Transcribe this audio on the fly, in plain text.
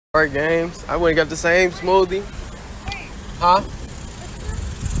Hard games. I went and got the same smoothie. Huh?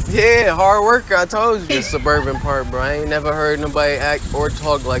 Yeah, hard worker. I told you the suburban part, bro. I ain't never heard nobody act or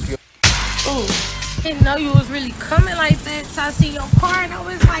talk like you. Ooh, didn't know you was really coming like that. So I see your car and I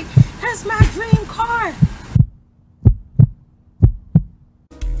was like, that's my dream car.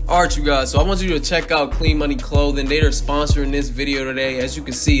 Alright, you guys, so I want you to check out Clean Money Clothing. They are sponsoring this video today. As you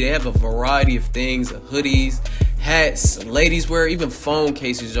can see, they have a variety of things, hoodies, hats, ladies wear, even phone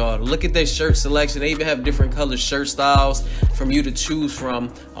cases, y'all. Look at their shirt selection. They even have different color shirt styles from you to choose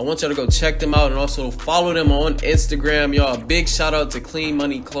from. I want y'all to go check them out and also follow them on Instagram, y'all. Big shout out to Clean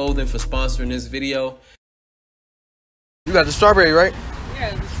Money Clothing for sponsoring this video. You got the strawberry, right?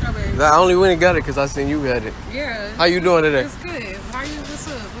 Yeah, the strawberry. I only went and got it because I seen you had it. Yeah. How you doing today? It's good. How you? What's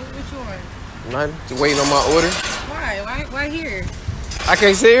up? What you want? Nothing. Just waiting on my order. Why here? I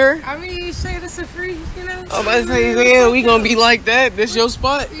can't sit here? I mean, you say this is free, you know? I'm about to say, yeah, we gonna be like that. This your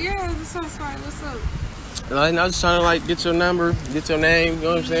spot? Yeah, this your spot. What's up? I'm just trying to like get your number, get your name, you know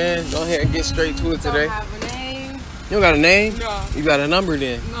what I'm saying? Go ahead and get straight to it today. Don't have a name. You don't got a name? No. You got a number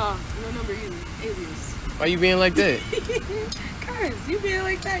then? No number either. Alias. Why you being like that? Cause you being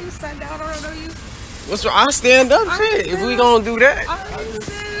like that, you sat down, I don't know you. What's wrong? I stand up, shit. If we gonna do that.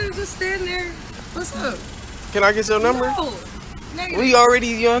 Just stand there. What's up? Can I get your number? No. We already,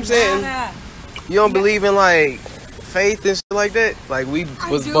 you know what I'm saying? Nah. You don't believe in like faith and shit like that? Like we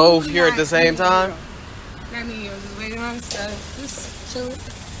was both here at the same time? I mean, you're just waiting on stuff. Just chilling.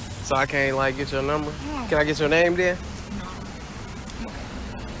 So I can't like get your number? No. Can I get your name then? No.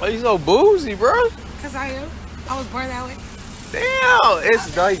 Why you so boozy, bro? Cause I am. I was born that way. Damn,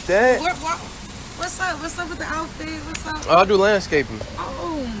 it's like that. What's up? What's up with the outfit? What's up? Oh, I do landscaping.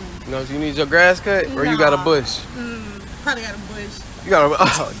 Oh. You know, you need your grass cut or you got a bush? Probably got a bush. You got a,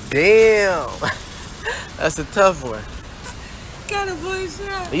 oh, damn. That's a tough one. Got a bush,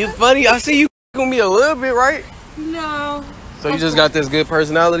 yeah. You funny? I see you gonna be a little bit, right? No. So you just got this good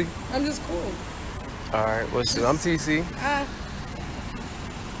personality? I'm just cool. All right, what's well, I'm TC.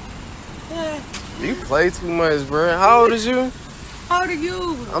 Yeah. You play too much, bro. How old is you? How old are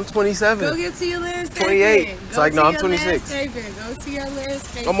you? I'm 27. Go get to your landscaping. 28. It's like, no, I'm 26. Go to your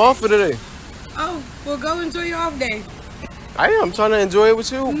landscaping. I'm off for today. Oh, well, go enjoy your off day. I am. I'm trying to enjoy it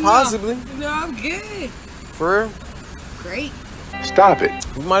with you, possibly. No, I'm good. For real? Great. Stop it.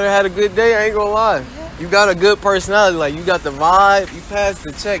 You might have had a good day, I ain't gonna lie. You got a good personality, like you got the vibe, you passed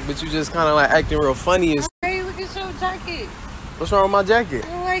the check, but you just kind of like acting real funny. Hey, look at your jacket. What's wrong with my jacket? I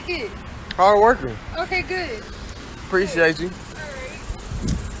don't like it. Hard worker. Okay, good. Appreciate you.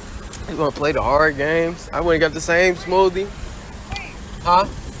 Alright. You gonna play the hard games? I went and got the same smoothie. Huh?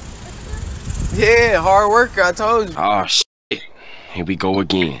 Yeah, hard worker, I told you. Oh, shit. Here we go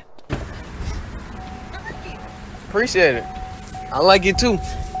again. Appreciate it. I like it too.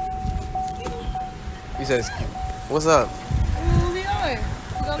 He says, what's up? Who we are?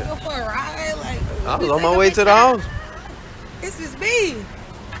 We gonna go for a ride? Like, I was on my way to the house. This is me.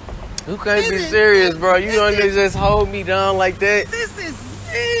 You can't be serious, bro. You don't just hold me down like that. This is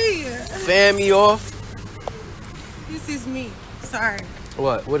me. Fan me off. This is me. Sorry.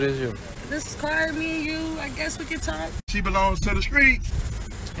 What? What is you? This is Claire, me and you. I guess we can talk. She belongs to the streets.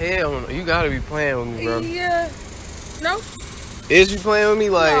 Hell no. You gotta be playing with me, bro. Yeah. No? Is you playing with me?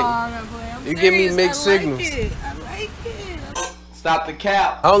 Like, no, I'm not playing. I'm you give me serious. mixed signals. I like it. Stop the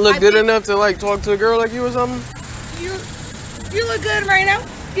cap. I don't look good enough to like talk to a girl like you or something? You look good right now.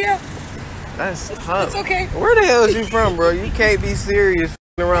 Yeah. That's tough. It's okay. Where the hell is you from, bro? You can't be serious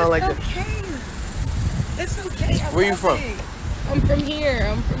around like that. It's okay. Where you from? I'm from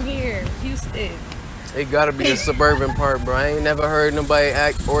here. Houston. It gotta be the suburban part, bro. I ain't never heard nobody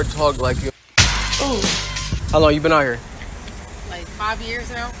act or talk like you. Ooh. How long you been out here? Like 5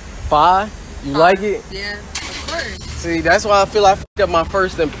 years now. 5? You like it? Yeah, of course. See, that's why I feel I fucked up my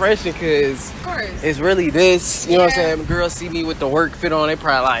first impression, because Of course. it's really this. You know what I'm saying? Girls see me with the work fit on, they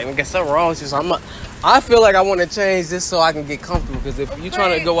probably like, I guess something wrong with you. So I feel like I want to change this so I can get comfortable, because if you're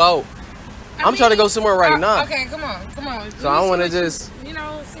trying to go out, I'm trying to go somewhere right now. Okay, come on. So I want to just, see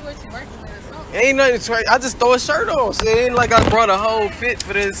what you're working with. ain't nothing to try. I just throw a shirt on. So it ain't like I brought a whole fit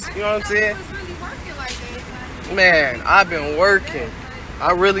for this. You know what I'm saying? Really working like that. Man, I've been working.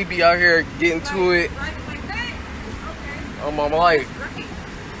 I really be out here getting to it. Like that? Okay. On my life.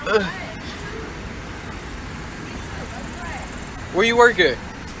 Where you work at? Well,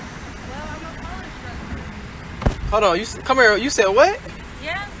 I'm a pole instructor. Hold on, come here. You said what?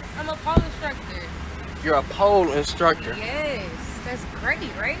 Yeah, I'm a pole instructor. You're a pole instructor. Yes, that's great,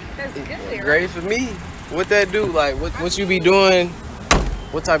 right? That's good. Great for me. What that do? Like, what you be doing?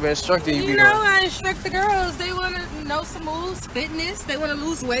 What type of instructor you be You know, doing? I instruct the girls. They want to know some moves, fitness. They want to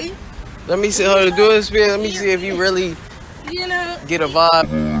lose weight. Let me see how to do this, man. Let me see if you really You know, get a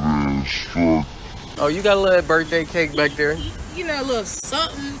vibe. Oh, you got a little birthday cake back there. you know, a little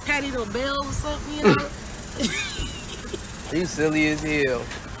something, Patty the Bell or something, you know. You silly as hell.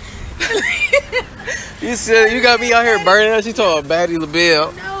 You silly. You got me out here burning up. She talking about Batty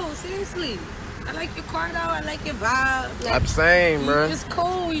LaBelle. No, seriously. I like your car though. I like your vibe. Like, I'm saying, bro. it's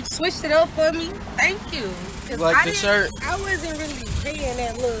cool. You switched it up for me. Thank you. 'Cause Like I the didn't- shirt? I wasn't really paying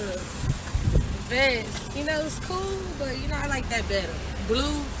that little vest. You know, it's cool, but you know, I like that better.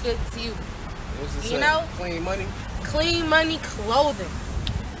 Blue fits you. What's it You say? know? Clean money. Clean money clothing.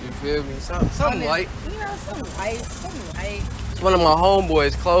 You feel me? Something light. You know, something light. It's one of my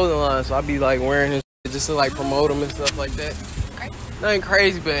homeboys' clothing lines, so I be like wearing his just to like promote them and stuff like that. Okay. Nothing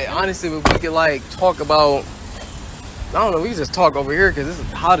crazy, but honestly, if we could like talk about, I don't know, we can just talk over here because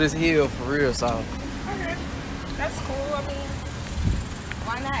it's hot as hell for real. So Okay. That's cool. I mean,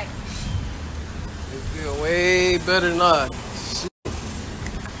 why not? it feel way better than not.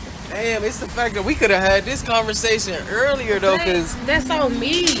 Damn, it's the fact that we could have had this conversation earlier though, cause That's on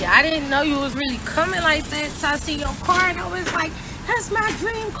me. I didn't know you was really coming like that. So I see your car and I was like, that's my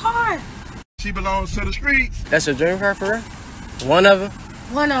dream car. She belongs to the streets. that's your dream car for real. One of them.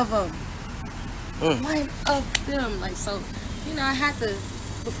 One of them. Mm. One of them. Like, so, you know, I had to,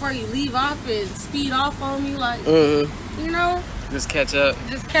 before you leave off and speed off on me, like, you know, Just catch up.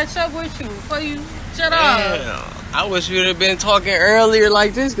 just catch up with you before you shut off. Damn. I wish we would have been talking earlier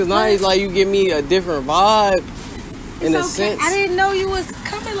like this, cause now it's like you give me a different vibe in a It's okay. sense. I didn't know you was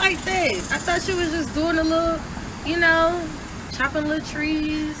coming like that. I thought you was just doing a little, you know, chopping little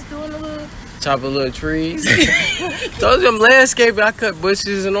trees, doing a little. Chop a little trees. Those them landscaping. I cut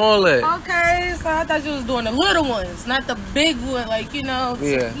bushes and all that. Okay, so I thought you was doing the little ones, not the big one, like, you know,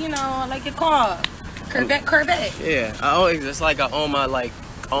 Yeah. you know, like your car. Corvette. Yeah, I always it's like I own my like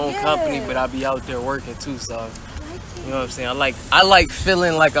own Yeah. company, but I be out there working too. So you know what I'm saying. I like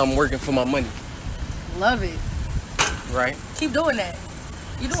feeling like I'm working for my money, Love it. right? Keep doing that.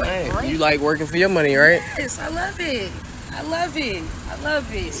 You doing it Same. great. You like working for your money, right? Yes, I love it. I love it. I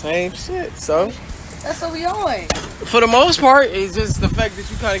love it. Same shit. So That's what we on. for the most part, it's just the fact that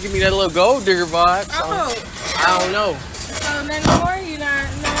you kind of give me that little gold digger vibe. So Oh, I don't know. so nothing more? You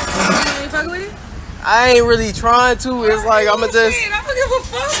ain't fucking with it? I ain't really trying to. It's like I'ma just. Shit, I don't give a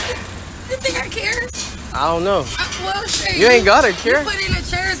fuck. You think I care? I don't know. Well, shit. You ain't gotta care. You put in the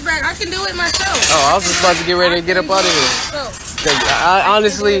chairs back. I can do it myself. Oh, I was just about to get ready to get up out of here. here. 'Cause I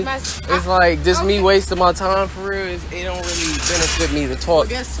honestly, it's like just me wasting my time for real. It don't really benefit me to talk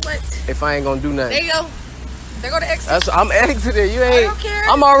Guess what? if I ain't gonna do There nothing. you go. There go the exit. That's I'm exiting. You I ain't. don't care.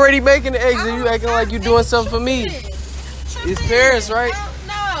 I'm already making the I exit. You don't- acting like you doing something for me. It's Paris, right?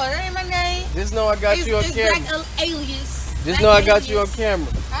 No, that ain't my name. Just know I got you on It's camera. Black alias. Just Black know I got you on alias. camera.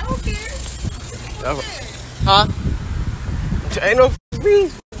 I don't care. I don't Okay. care. Huh? Ain't no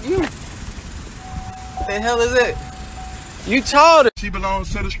beef. You. What the hell is it? You childish. She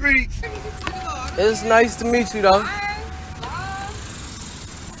belongs to the streets. It's nice to meet you though. Bye.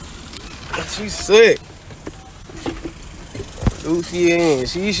 She's sick. Who she in?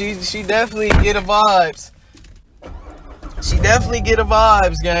 She definitely get the vibes. She definitely get the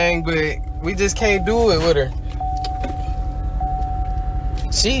vibes, gang, but we just can't do it with her.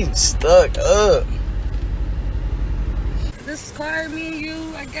 She's stuck up. This is Clyde, me and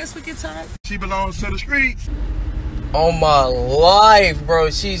you. I guess we can talk. She belongs to the streets. On my life, bro.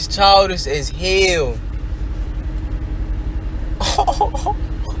 She's childish as hell.